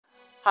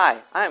Hi,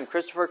 I am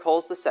Christopher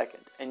Coles II,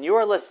 and you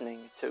are listening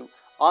to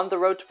On the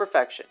Road to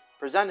Perfection,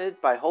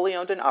 presented by Wholly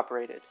Owned and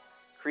Operated,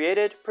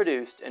 created,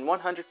 produced, and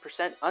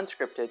 100%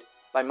 unscripted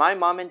by my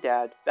mom and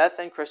dad, Beth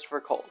and Christopher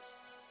Coles.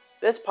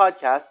 This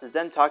podcast is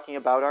them talking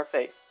about our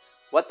faith,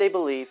 what they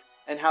believe,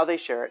 and how they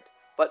share it,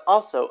 but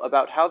also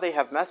about how they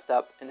have messed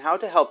up and how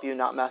to help you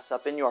not mess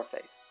up in your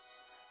faith.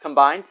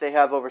 Combined, they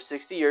have over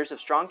 60 years of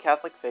strong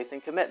Catholic faith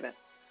and commitment.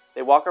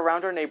 They walk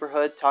around our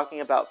neighborhood talking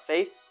about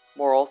faith,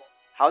 morals,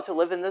 how to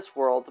live in this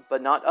world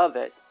but not of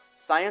it,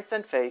 science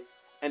and faith,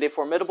 and a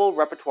formidable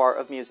repertoire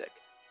of music,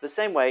 the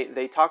same way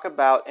they talk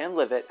about and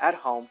live it at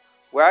home,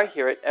 where I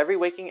hear it every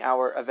waking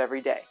hour of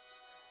every day.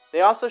 They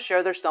also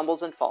share their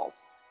stumbles and falls,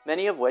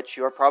 many of which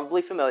you are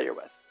probably familiar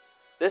with.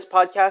 This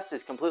podcast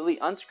is completely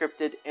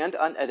unscripted and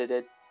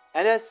unedited,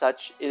 and as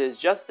such, it is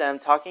just them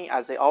talking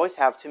as they always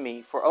have to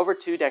me for over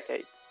 2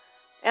 decades.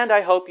 And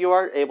I hope you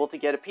are able to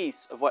get a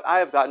piece of what I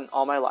have gotten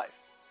all my life.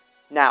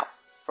 Now,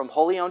 from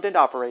Wholly Owned and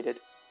Operated,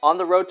 On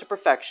the Road to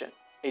Perfection,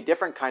 a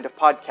different kind of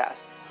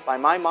podcast, by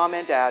my mom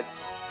and dad,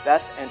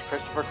 Beth and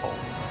Christopher Coles.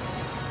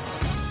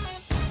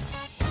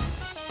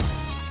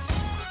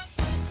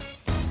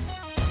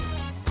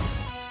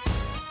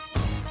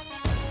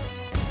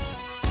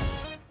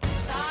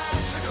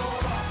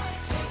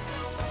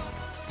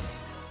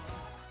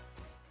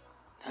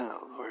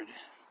 Oh, Lord,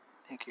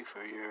 thank you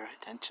for your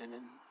attention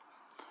and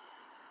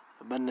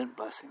abundant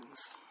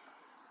blessings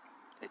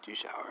that you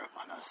shower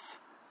upon us.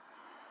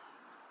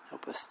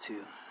 Help us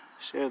to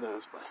share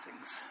those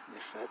blessings. And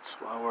if that's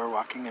while we're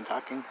walking and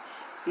talking,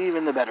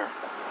 even the better.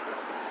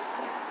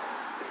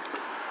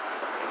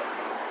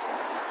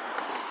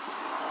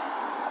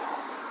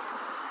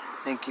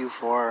 Thank you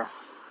for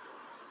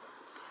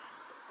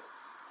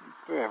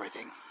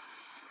everything.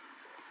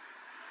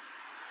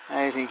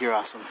 I think you're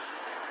awesome.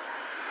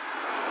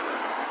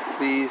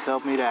 Please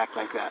help me to act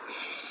like that.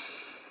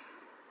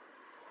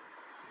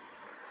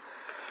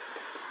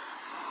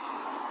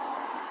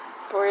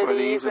 For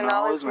these and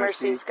all his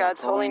mercies,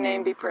 God's holy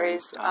name be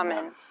praised.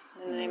 Amen.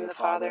 In the name of the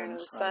Father, and of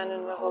the Son,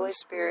 and of the Holy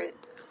Spirit.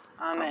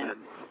 Amen.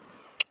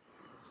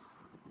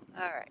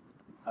 All right.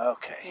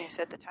 Okay. Can you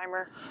set the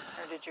timer,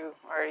 or did you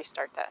already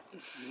start that?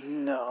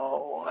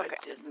 No, Okay.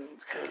 I didn't,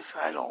 because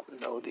I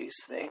don't know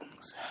these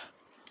things.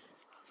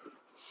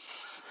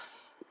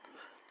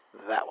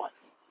 That one.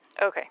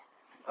 Okay.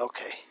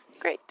 Okay.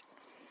 Great.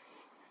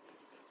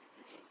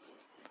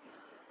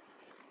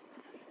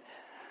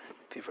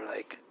 People are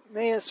like,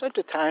 man, start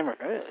the timer.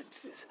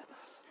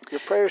 Your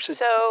prayer should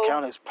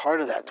count as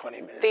part of that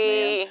 20 minutes,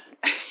 man.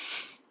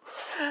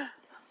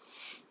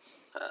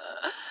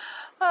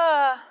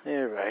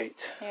 You're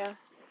right. Yeah.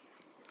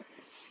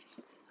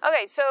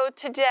 Okay, so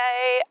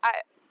today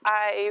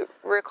I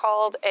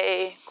recalled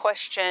a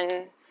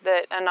question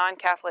that a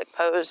non-Catholic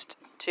posed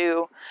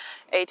to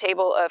a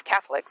table of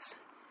Catholics.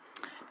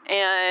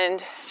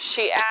 And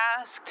she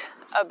asked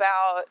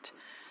about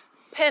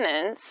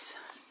penance,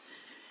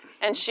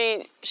 and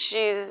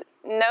she's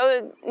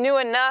knew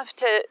enough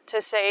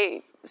to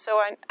say, so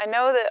I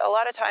know that a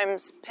lot of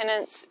times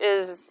penance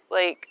is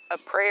like a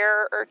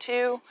prayer or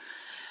two.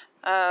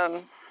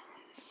 And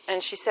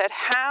she said,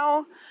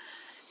 how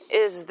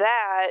is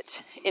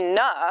that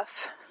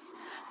enough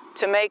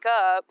to make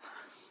up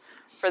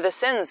for the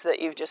sins that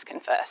you've just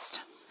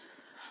confessed?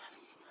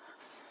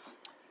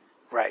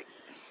 Right.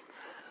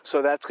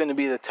 So that's going to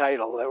be the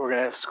title that we're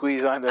going to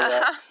squeeze onto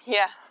that.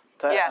 Yeah.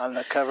 On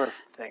the cover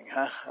thing,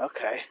 huh?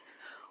 Okay.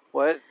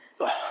 What?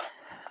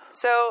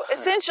 So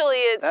essentially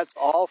it's... That's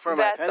all for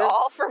my penance? That's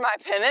all for my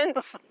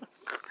penance?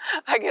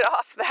 I get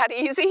off that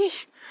easy?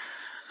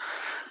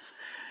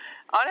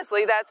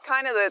 Honestly, that's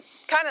kind of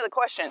the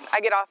question.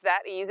 I get off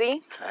that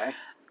easy. Okay.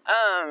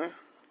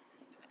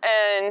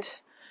 And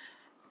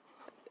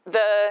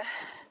the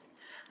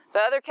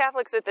other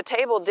Catholics at the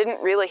table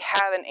didn't really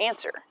have an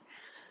answer.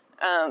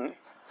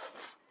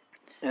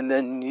 And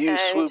then you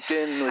swooped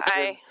in with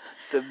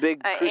the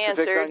big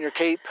crucifix on your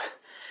cape,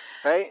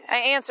 right? I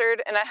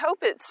answered, and I hope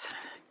it's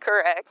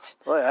correct.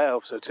 Well, I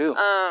hope so too.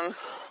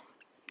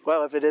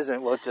 Well, if it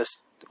isn't, we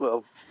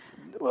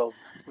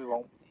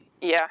won't.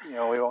 Yeah.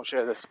 We won't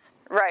share this.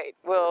 Right.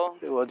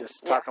 We'll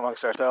just talk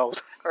amongst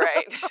ourselves.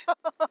 Right.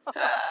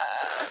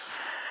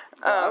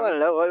 I want to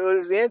know, what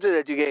was the answer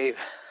that you gave?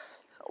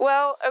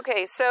 Well,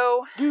 okay,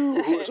 so...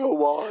 You who are so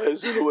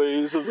wise in the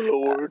ways of the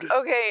Lord.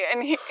 Okay,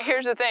 and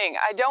here's the thing.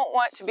 I don't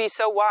want to be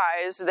so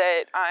wise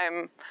that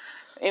I'm,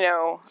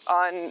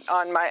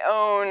 on my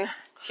own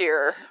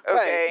here.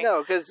 Okay? Right,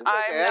 no, because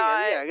I'm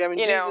not,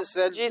 Jesus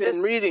said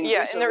in readings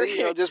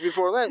recently, just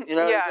before Lent,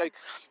 it's like,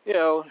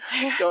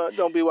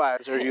 don't be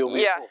wise or you'll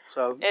be full.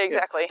 So,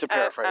 exactly. To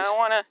paraphrase. I don't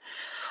want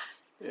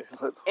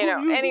to,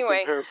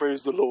 anyway.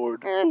 Paraphrase the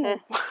Lord. Mm-hmm.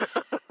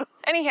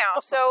 Anyhow,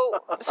 so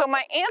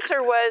my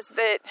answer was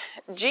that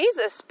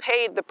Jesus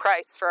paid the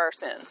price for our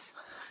sins.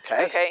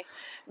 Okay?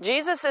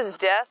 Jesus'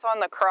 death on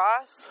the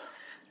cross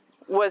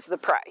was the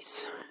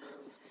price.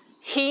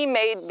 He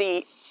made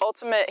the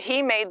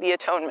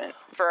atonement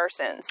for our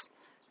sins.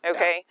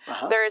 Okay?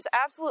 There is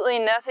absolutely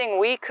nothing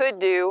we could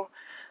do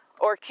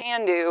or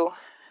can do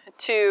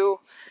to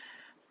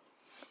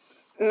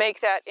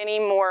make that any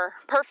more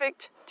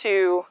perfect,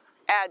 to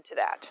add to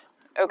that.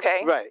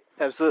 Okay? Right.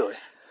 Absolutely.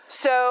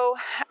 So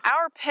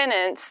our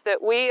penance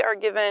that we are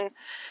given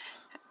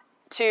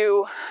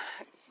to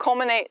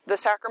culminate the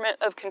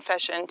sacrament of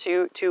confession,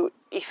 to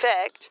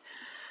effect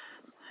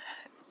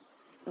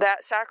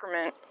that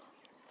sacrament,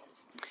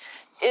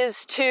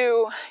 is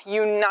to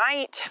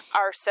unite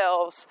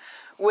ourselves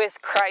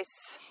with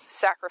Christ's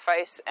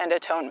sacrifice and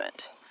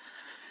atonement.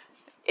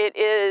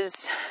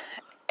 It's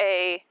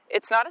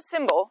not a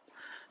symbol,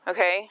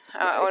 okay?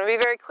 Right. I want to be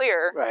very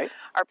clear. Right.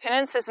 Our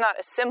penance is not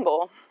a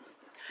symbol.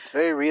 It's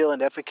very real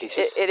and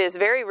efficacious. It is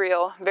very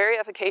real, very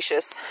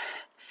efficacious.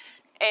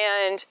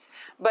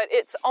 But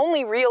it's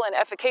only real and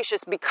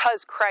efficacious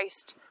because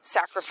Christ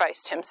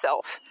sacrificed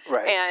himself,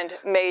 right, and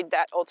made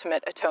that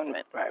ultimate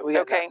atonement. Right. We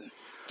got okay. That.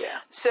 Yeah.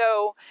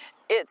 So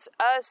it's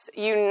us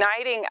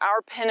uniting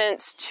our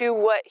penance to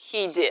what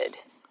he did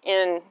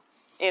in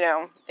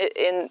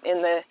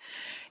the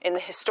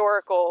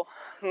historical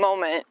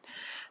moment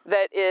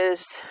that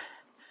is,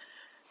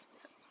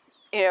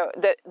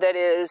 that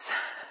is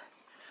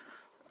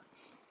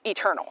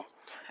eternal.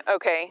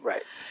 Okay.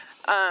 Right.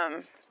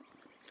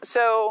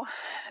 So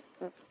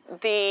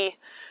the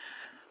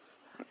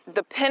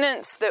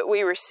penance that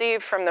we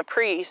receive from the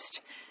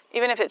priest,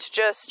 even if it's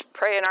just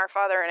praying Our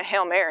Father and a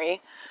Hail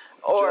Mary,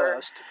 or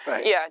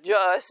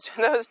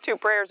those two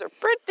prayers are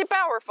pretty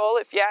powerful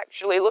if you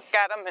actually look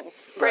at them and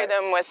pray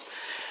them with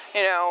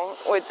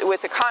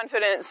the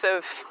confidence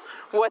of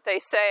what they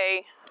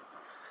say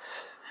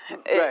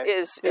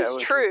is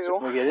true.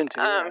 We'll get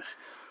into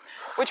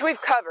which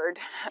we've covered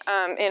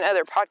in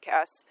other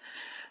podcasts.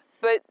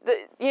 But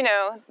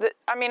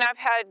I've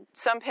had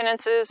some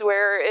penances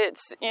where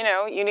it's,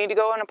 you need to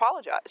go and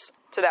apologize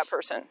to that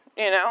person,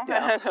 Yeah.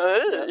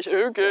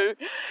 Okay.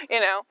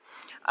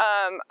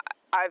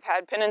 I've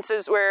had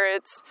penances where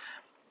it's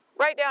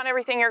write down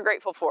everything you're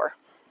grateful for.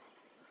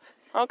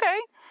 Okay?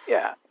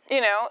 Yeah.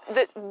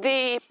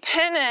 The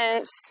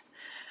penance,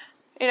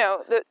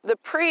 the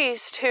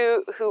priest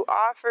who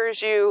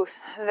offers you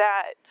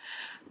that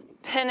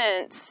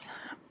penance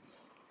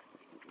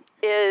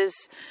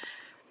is,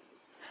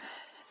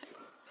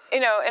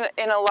 in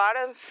a lot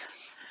of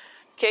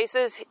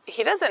cases,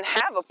 he doesn't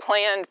have a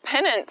planned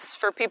penance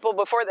for people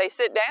before they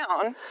sit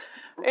down.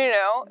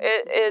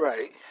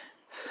 It's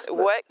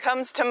what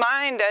comes to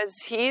mind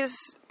as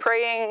he's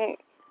praying,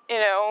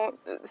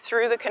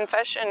 through the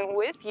confession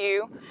with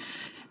you,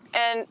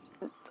 and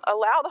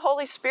allow the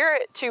Holy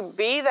Spirit to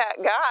be that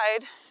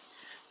guide,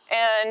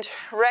 and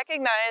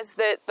recognize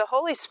that the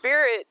Holy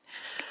Spirit,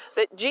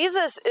 that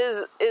Jesus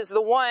is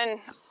the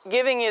one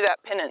giving you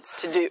that penance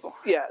to do.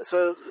 Yeah.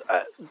 So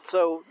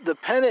the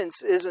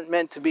penance isn't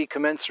meant to be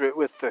commensurate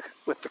with the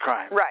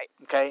crime. Right.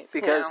 Okay.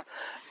 Because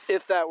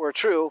if that were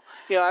true,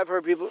 I've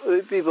heard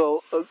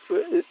people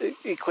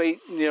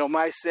equate,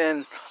 my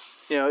sin,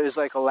 is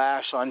like a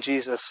lash on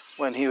Jesus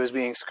when he was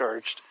being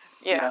scourged.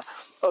 Yeah.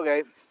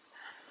 Okay.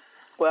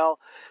 Well,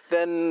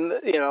 then,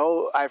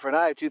 eye for an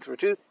eye, tooth for a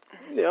tooth,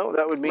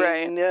 that would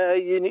mean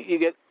you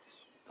get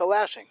a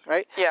lashing,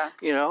 right? Yeah.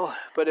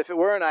 But if it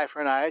were an eye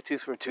for an eye,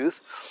 tooth for a tooth,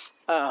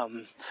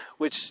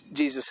 which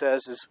Jesus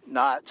says is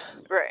not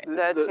right.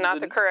 That's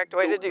not the correct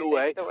way to do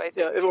things. If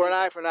it were an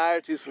eye for an eye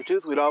or tooth for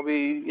tooth, we'd all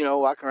be,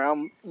 walking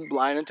around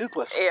blind and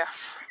toothless. Yeah.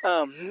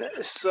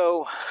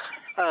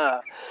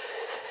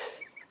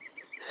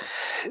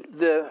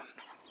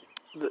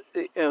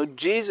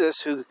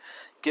 Jesus, who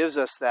gives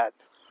us that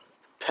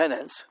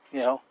penance,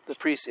 the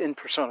priest in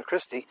persona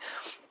Christi,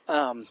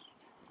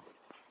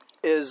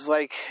 is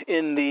like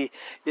in the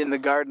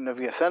Garden of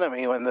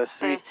Gethsemane when the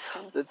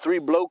three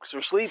blokes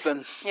are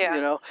sleeping.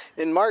 Yeah.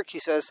 In Mark he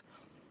says,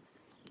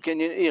 can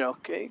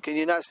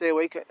you not stay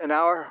awake an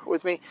hour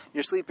with me?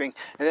 You're sleeping.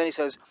 And then he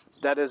says,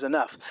 that is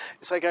enough.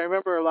 It's like I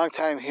remember a long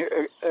time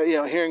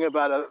hearing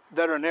about a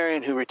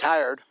veterinarian who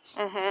retired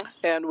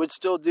and would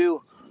still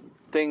do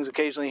things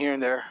occasionally here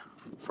and there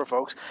for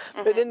folks.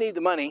 But they didn't need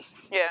the money.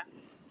 Yeah.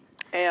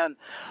 And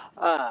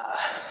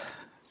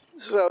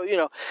so,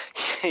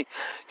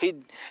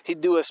 he'd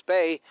do a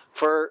spay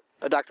for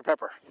a Dr.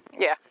 Pepper.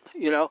 Yeah.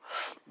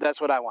 That's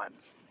what I want.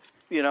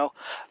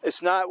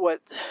 It's not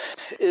what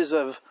is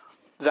of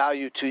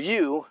value to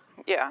you.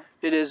 Yeah.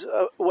 It is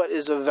what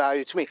is of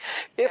value to me.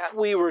 If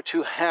we were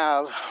to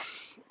have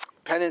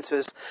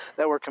penances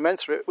that were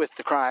commensurate with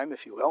the crime,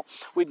 if you will,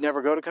 we'd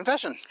never go to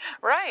confession.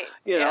 Right.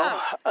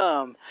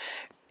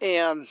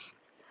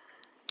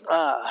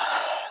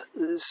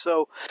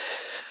 So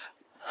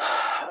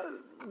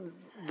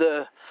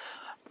the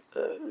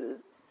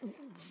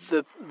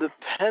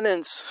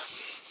penance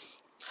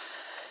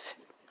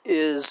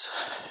is,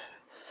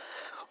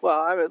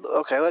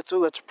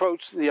 let's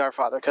approach the Our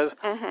Father, because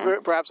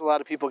perhaps a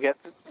lot of people get,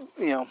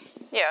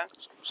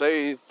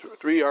 say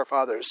 3 Our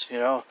Fathers,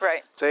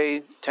 right,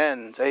 say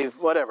 10, say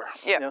whatever,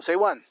 say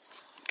 1,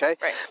 Okay?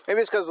 Right.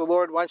 Maybe it's because the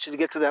Lord wants you to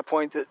get to that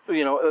point that,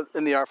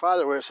 in the Our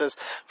Father where it says,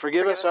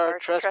 forgive us our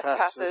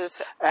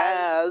trespasses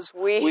as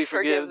we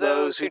forgive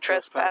those who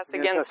trespass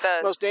against us.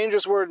 The most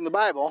dangerous word in the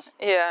Bible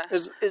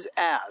is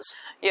as.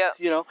 Yeah.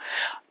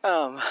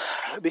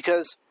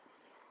 Because,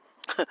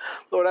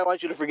 Lord, I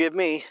want you to forgive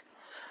me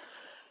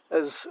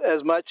as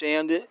much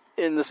and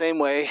in the same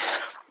way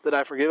that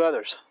I forgive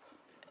others.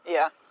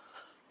 Yeah.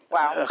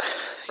 Wow.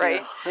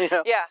 Right.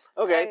 Yeah.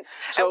 Okay. And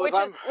so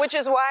which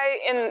is why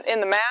in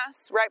the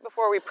Mass, right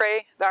before we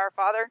pray the Our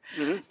Father,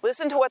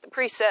 listen to what the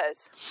priest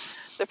says.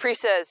 The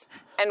priest says,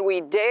 and we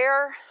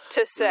dare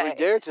to say. We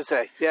dare to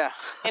say, yeah.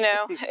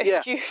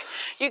 Yeah.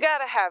 You got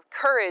to have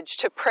courage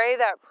to pray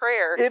that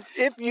prayer.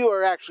 If you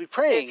are actually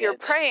praying it. If you're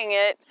praying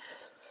it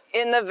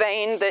in the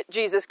vein that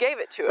Jesus gave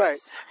it to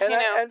us. And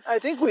I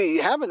think we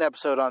have an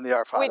episode on the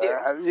Our Father. We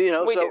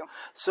do. We do.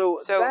 So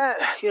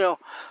that,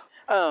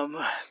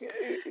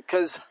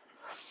 because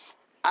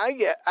I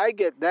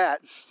get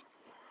that,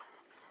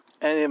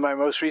 and in my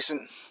most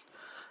recent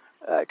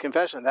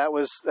confession, that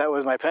was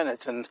my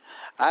penance, and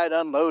I had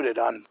unloaded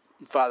on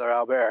Father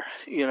Albert,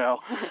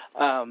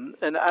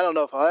 and I don't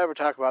know if I'll ever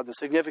talk about the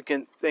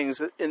significant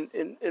things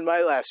in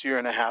my last year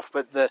and a half,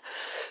 but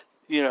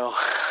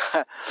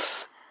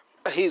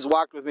he's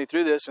walked with me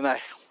through this, and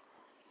I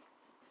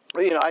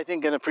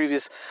think in a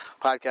previous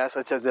podcast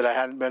I said that I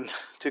hadn't been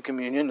to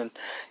communion, and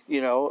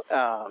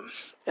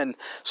and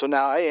so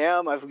now I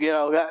am. I've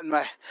gotten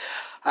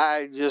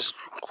I just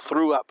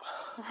threw up,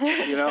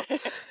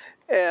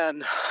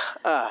 and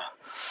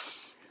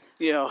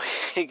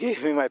he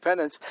gave me my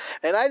penance,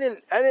 and I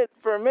didn't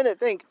for a minute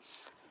think,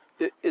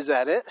 is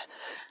that it?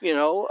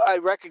 I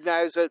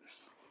recognized that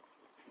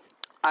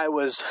I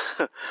was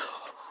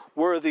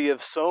worthy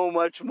of so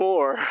much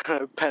more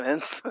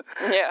penance.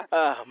 Yeah.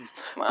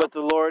 But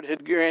the Lord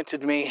had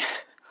granted me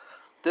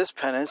this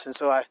penance, and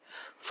so I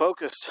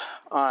focused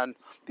on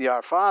the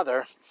Our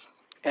Father,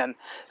 and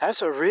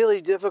that's a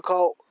really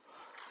difficult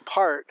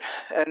part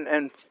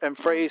and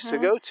phrase to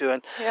go to.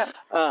 And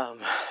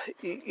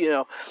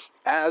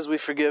as we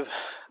forgive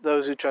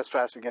those who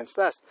trespass against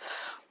us.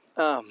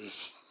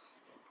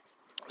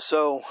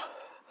 So,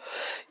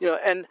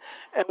 and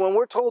when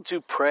we're told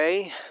to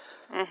pray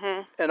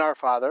in Our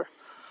Father,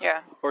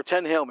 or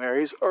 10 Hail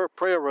Marys, or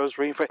pray a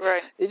rosary,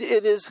 right.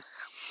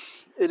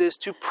 It is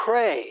to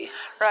pray.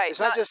 Right.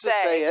 It's not just to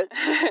say it.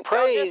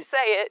 Pray. Don't just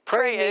say it.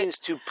 Pray means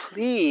to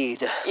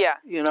plead. Yeah.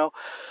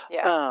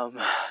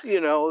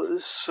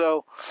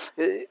 So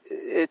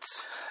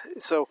it's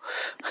so.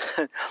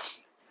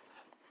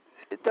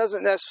 It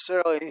doesn't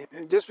necessarily,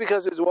 just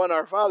because it's one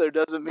Our Father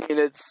doesn't mean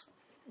it's,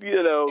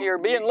 you're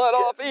being let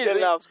off easy.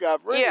 Getting off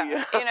scot-free.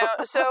 Yeah.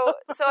 So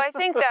I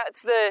think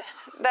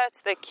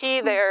that's the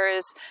key there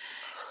is,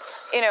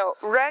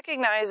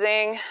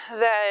 recognizing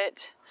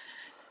that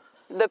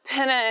the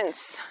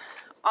penance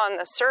on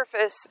the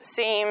surface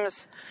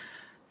seems,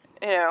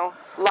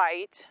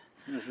 light,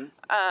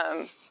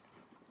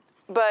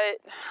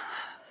 but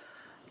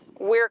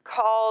we're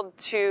called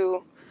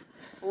to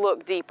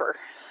look deeper.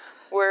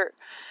 We're,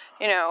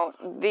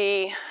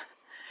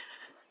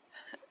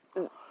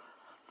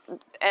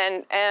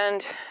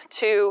 and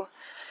to,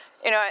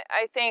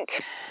 I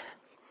think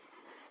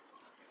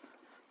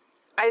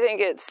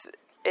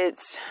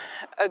it's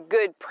a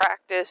good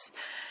practice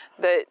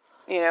that,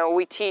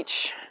 we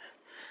teach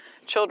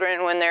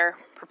children when they're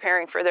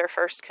preparing for their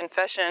first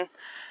confession,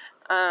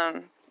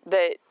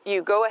 that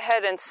you go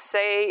ahead and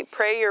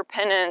pray your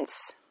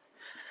penance,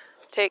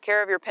 take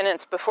care of your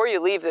penance before you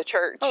leave the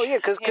church. Oh yeah,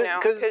 because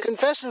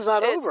confession's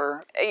not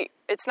over.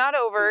 It's not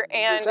over,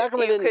 and the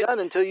sacrament isn't done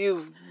until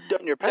you've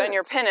done your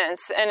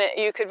penance. And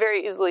you could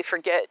very easily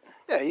forget.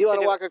 Yeah, you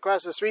want to walk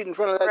across the street in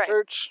front of that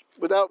church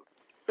without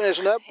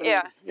finishing up,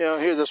 and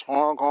hear this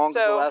honk honk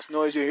is the last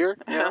noise you hear.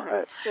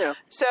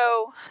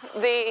 So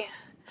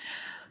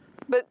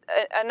but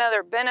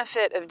another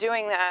benefit of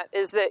doing that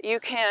is that you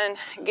can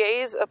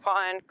gaze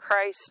upon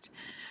Christ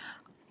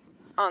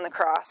on the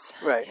cross,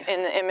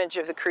 in the image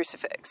of the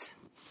crucifix,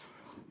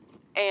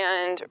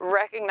 and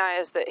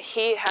recognize that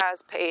He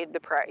has paid the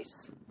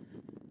price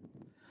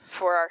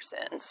for our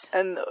sins.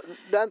 And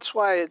that's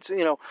why it's,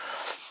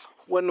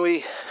 when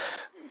we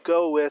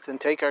go with and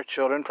take our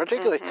children,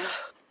 particularly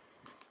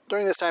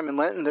during this time in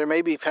Lenten, there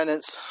may be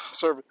penance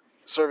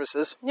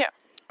services. Yeah.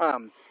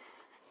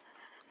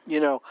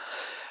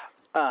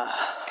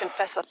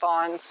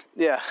 Confessathons.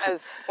 Yeah.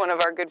 As one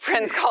of our good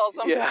friends calls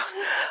them. Yeah.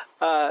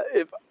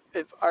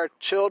 If our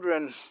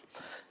children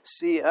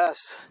see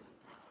us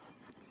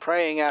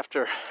praying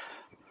after,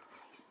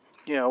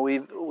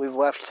 we've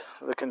left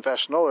the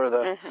confessional or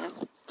the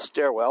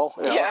stairwell,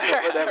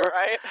 whatever.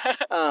 Right.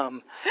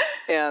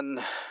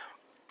 And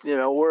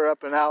we're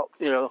up and out,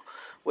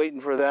 waiting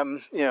for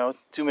them,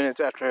 2 minutes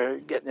after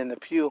getting in the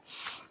pew.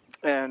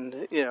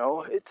 And,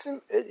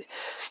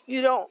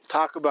 you don't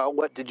talk about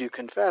what did you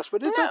confess,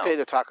 but it's okay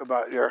to talk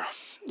about your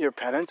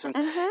penance. And,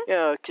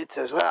 a kid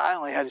says, well, I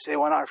only had to say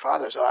one Our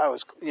Father, so I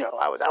was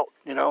out,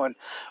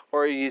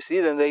 or you see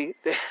them, they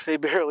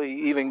barely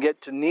even get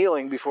to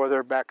kneeling before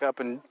they're back up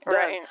and done.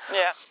 Right,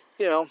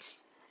 yeah.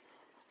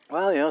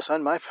 Well,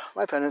 son, my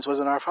penance was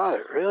an Our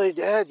Father. Really,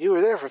 Dad? You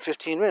were there for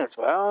 15 minutes.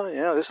 Well,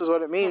 this is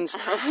what it means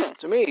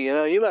to me.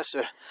 You must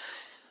have,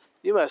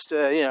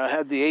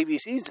 had the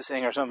ABCs to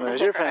sing or something as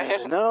your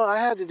penance. No, I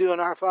had to do an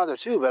Our Father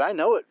too, but I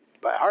know it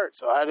by heart,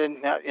 so I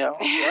didn't,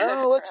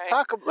 well, let's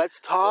talk about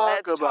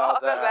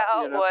that.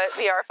 About what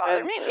the Our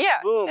Father means.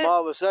 Yeah. Boom, all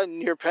of a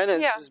sudden your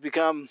penance has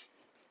become,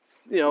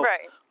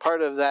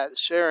 part of that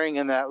sharing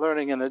and that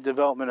learning and the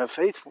development of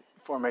faith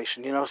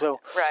formation, so.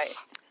 Right.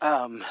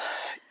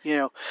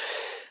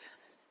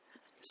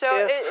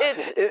 So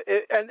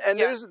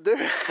there's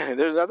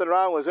nothing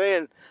wrong with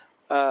saying,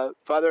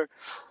 Father,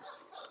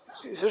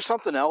 is there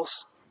something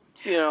else?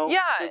 Yeah,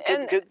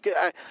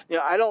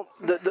 I don't.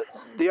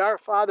 The Our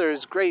Father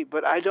is great,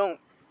 but I don't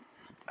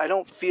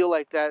feel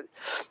like that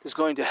is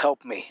going to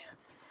help me.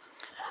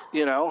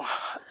 And I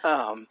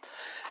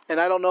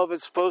don't know if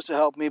it's supposed to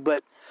help me,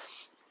 but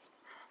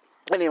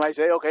anyway, I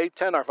say, okay,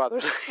 10 Our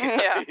Fathers.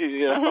 Yeah.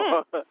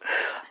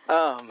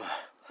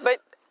 But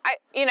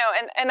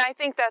and I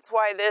think that's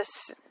why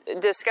this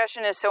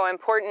discussion is so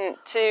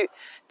important to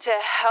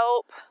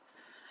help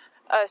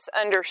us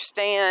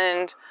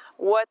understand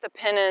what the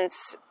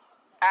penance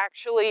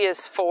actually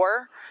is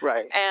for,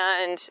 right?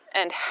 And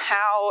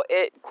how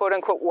it quote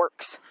unquote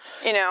works.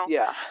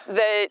 Yeah.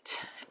 That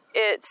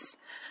it's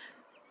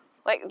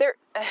like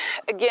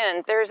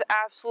there's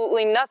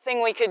absolutely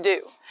nothing we could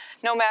do,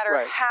 no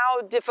matter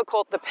how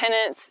difficult the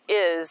penance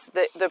is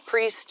that the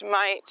priest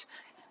might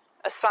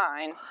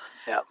assign.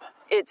 Yep.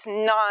 It's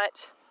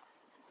not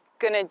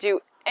going to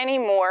do any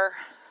more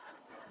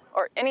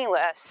or any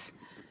less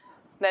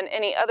than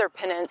any other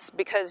penance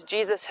because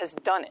Jesus has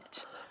done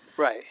it.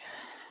 Right.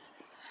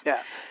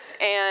 Yeah.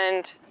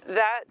 And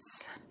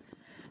that's,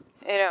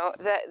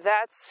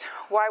 that's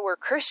why we're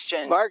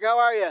Christian. Mark, how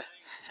are you?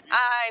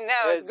 I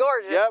know, it's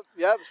gorgeous. Yep.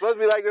 It's supposed to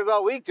be like this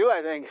all week too,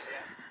 I think.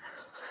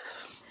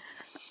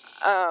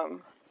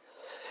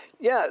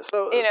 Yeah,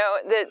 so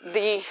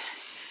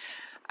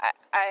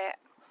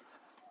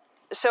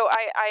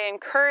I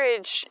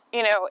encourage,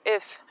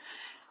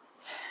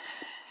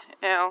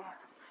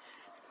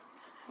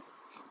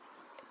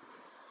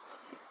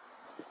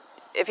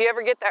 if you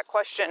ever get that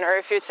question, or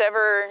if it's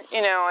ever,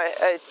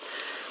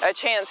 a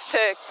chance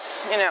to,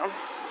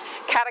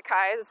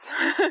 catechize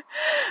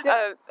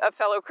a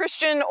fellow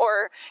Christian,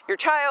 or your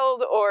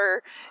child,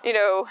 or,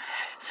 your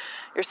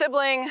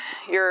sibling,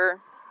 your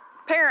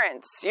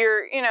parents,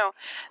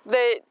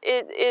 that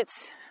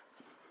it's,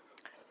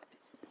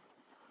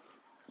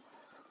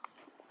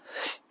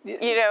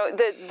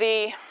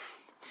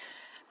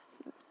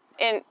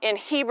 in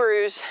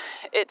Hebrews,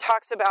 it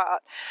talks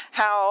about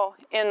how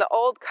in the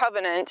Old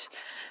Covenant,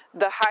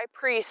 the high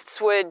priests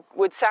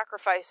would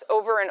sacrifice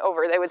over and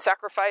over. They would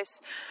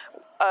sacrifice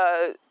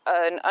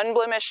an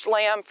unblemished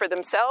lamb for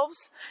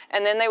themselves,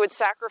 and then they would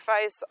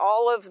sacrifice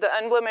all of the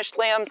unblemished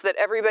lambs that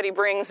everybody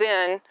brings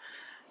in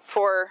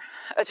for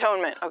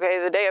atonement, okay,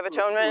 the Day of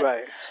Atonement.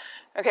 Right.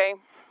 Okay,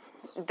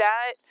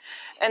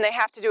 and they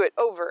have to do it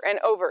over and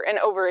over and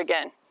over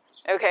again,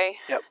 okay?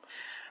 Yep.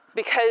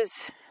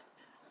 Because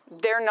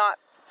they're not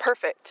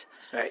perfect.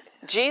 Right.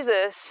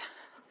 Jesus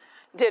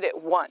did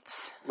it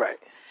once. Right.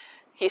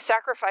 He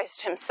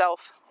sacrificed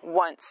himself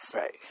once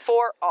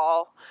for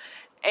all,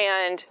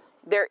 and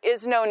there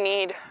is no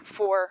need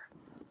for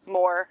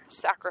more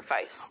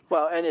sacrifice.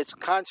 Well, and it's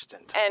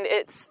constant. And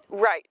it's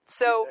right.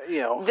 So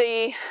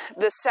the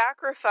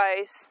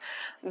sacrifice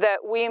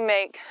that we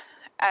make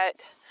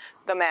at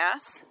the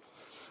Mass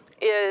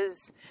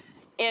is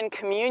in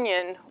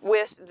communion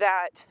with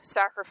that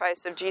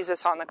sacrifice of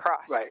Jesus on the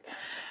cross. Right.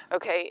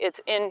 Okay, it's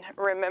in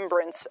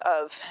remembrance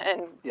of,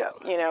 and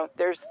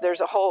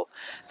there's a whole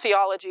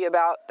theology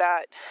about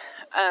that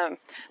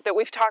that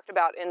we've talked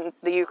about in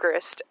the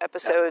Eucharist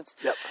episodes.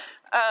 Yep.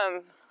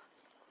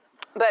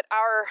 But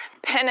our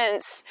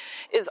penance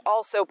is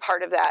also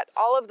part of that.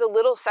 All of the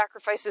little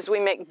sacrifices we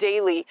make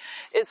daily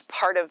is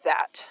part of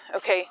that.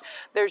 Okay,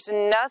 there's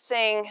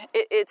nothing.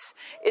 It's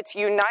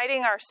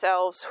uniting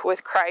ourselves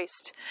with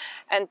Christ,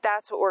 and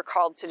that's what we're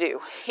called to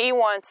do. He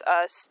wants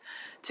us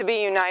to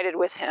be united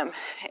with Him,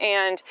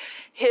 and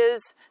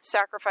His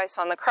sacrifice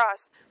on the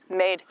cross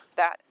made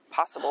that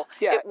possible.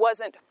 Yeah. It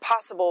wasn't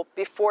possible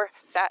before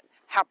that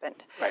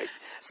happened. Right.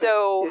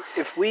 So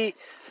if we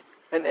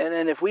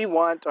if we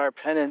want our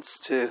penance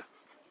to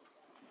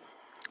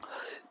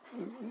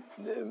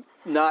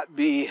not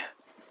be,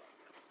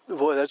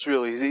 boy, that's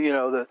real easy.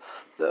 The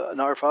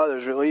Our Father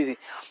is real easy.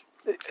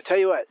 I tell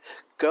you what,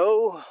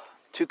 go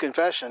to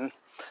confession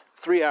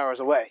 3 hours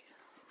away.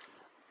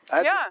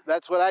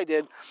 That's what I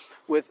did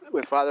with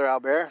Father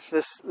Albert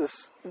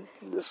this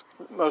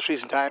most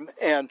recent time,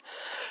 and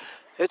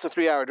it's a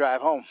 3-hour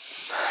drive home,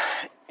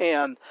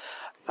 and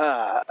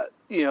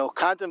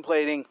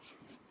contemplating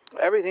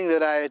everything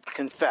that I had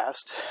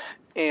confessed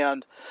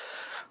and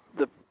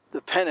the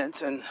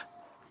penance and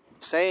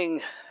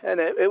saying, and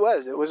it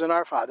was an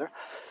Our Father,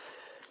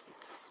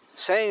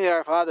 saying the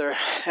Our Father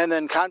and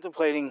then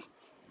contemplating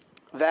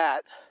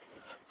that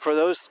for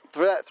that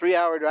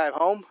 3-hour drive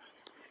home,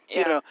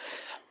 Yeah.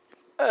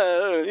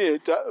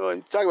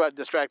 Talk about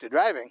distracted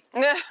driving,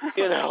 not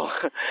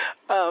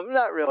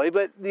really,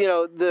 but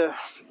the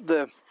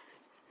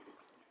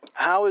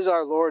how is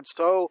our Lord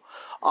so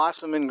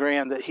awesome and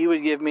grand that he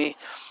would give me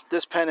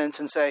this penance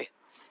and say,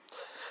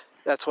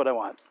 that's what I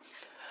want.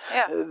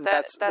 Yeah,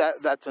 that's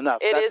enough.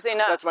 It is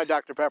enough. That's my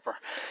Dr. Pepper.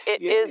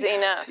 It is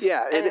enough.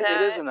 Yeah,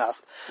 it is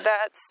enough.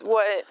 That's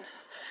what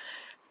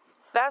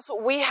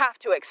we have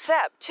to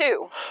accept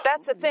too.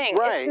 That's the thing.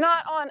 Right. It's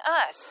not on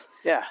us.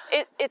 Yeah.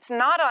 It's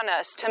not on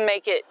us to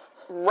make it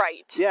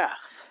right. Yeah.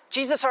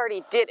 Jesus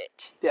already did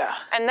it. Yeah.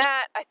 And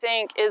that, I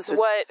think, is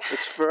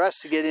it's for us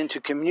to get into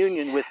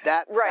communion with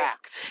that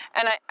fact.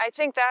 And I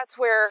think that's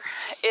where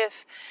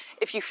if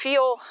you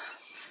feel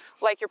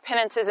like your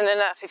penance isn't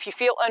enough, if you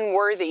feel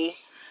unworthy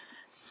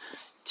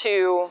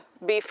to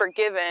be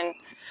forgiven,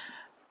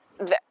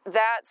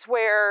 that's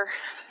where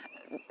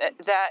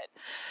that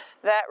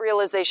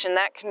realization,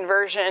 that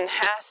conversion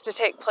has to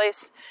take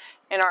place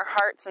in our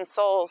hearts and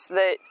souls,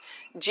 that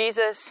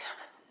Jesus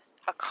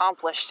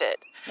accomplished it.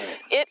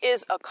 Right. It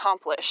is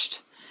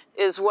accomplished,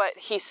 is what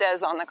he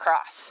says on the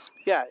cross.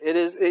 Yeah, it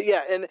is.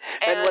 Yeah, and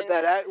what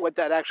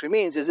that actually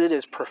means is it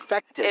is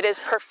perfected. It is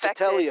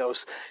perfected.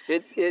 Teleos.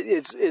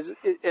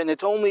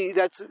 It's only,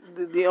 that's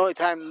the only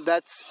time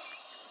that's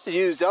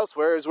used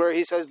elsewhere is where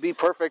he says, "Be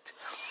perfect,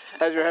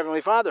 as your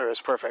heavenly Father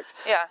is perfect."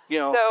 Yeah.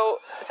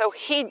 So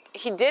he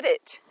did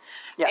it.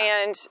 Yeah.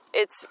 And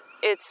it's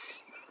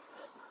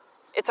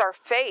our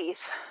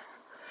faith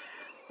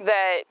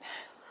that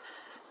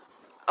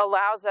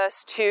allows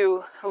us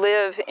to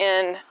live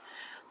in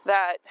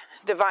that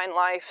divine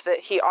life that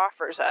he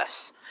offers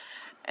us.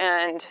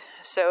 And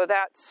so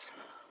that's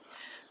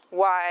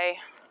why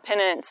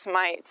penance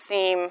might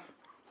seem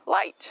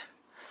light,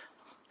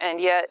 and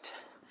yet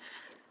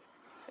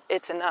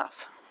it's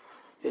enough.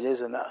 It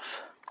is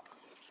enough.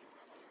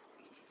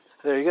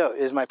 There you go.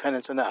 Is my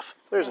penance enough?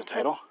 There's a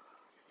title.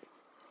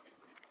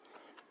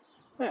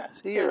 Yeah,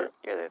 see, you're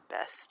the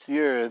best.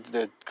 You're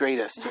the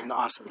greatest and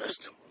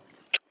awesomest.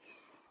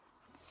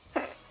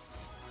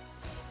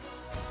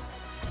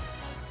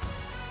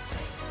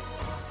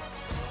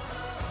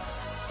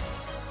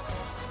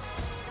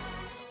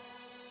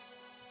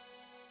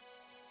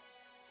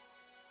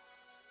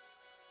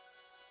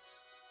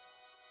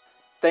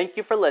 Thank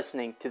you for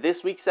listening to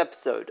this week's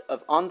episode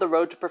of On the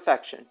Road to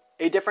Perfection,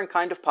 a different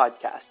kind of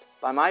podcast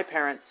by my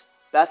parents,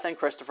 Beth and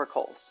Christopher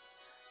Coles.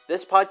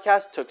 This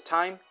podcast took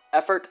time,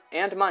 effort,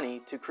 and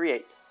money to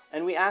create,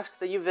 and we ask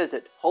that you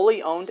visit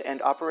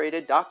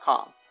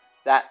holyownedandoperated.com.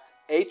 That's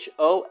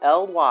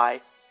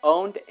HOLY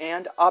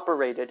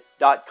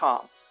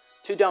ownedandoperated.com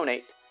to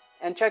donate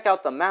and check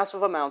out the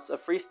massive amounts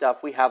of free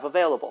stuff we have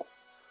available.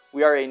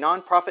 We are a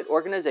non-profit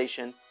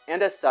organization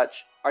and as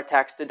such are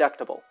tax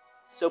deductible.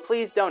 So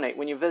please donate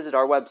when you visit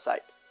our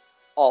website.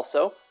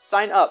 Also,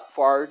 sign up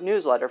for our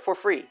newsletter for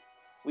free.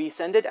 We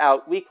send it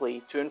out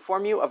weekly to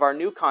inform you of our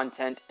new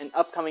content and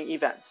upcoming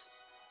events.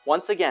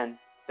 Once again,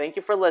 thank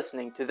you for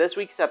listening to this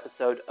week's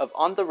episode of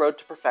On the Road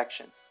to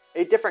Perfection,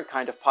 a different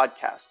kind of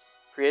podcast,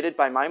 created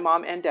by my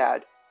mom and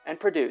dad and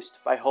produced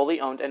by Wholly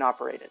Owned and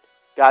Operated.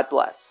 God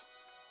bless.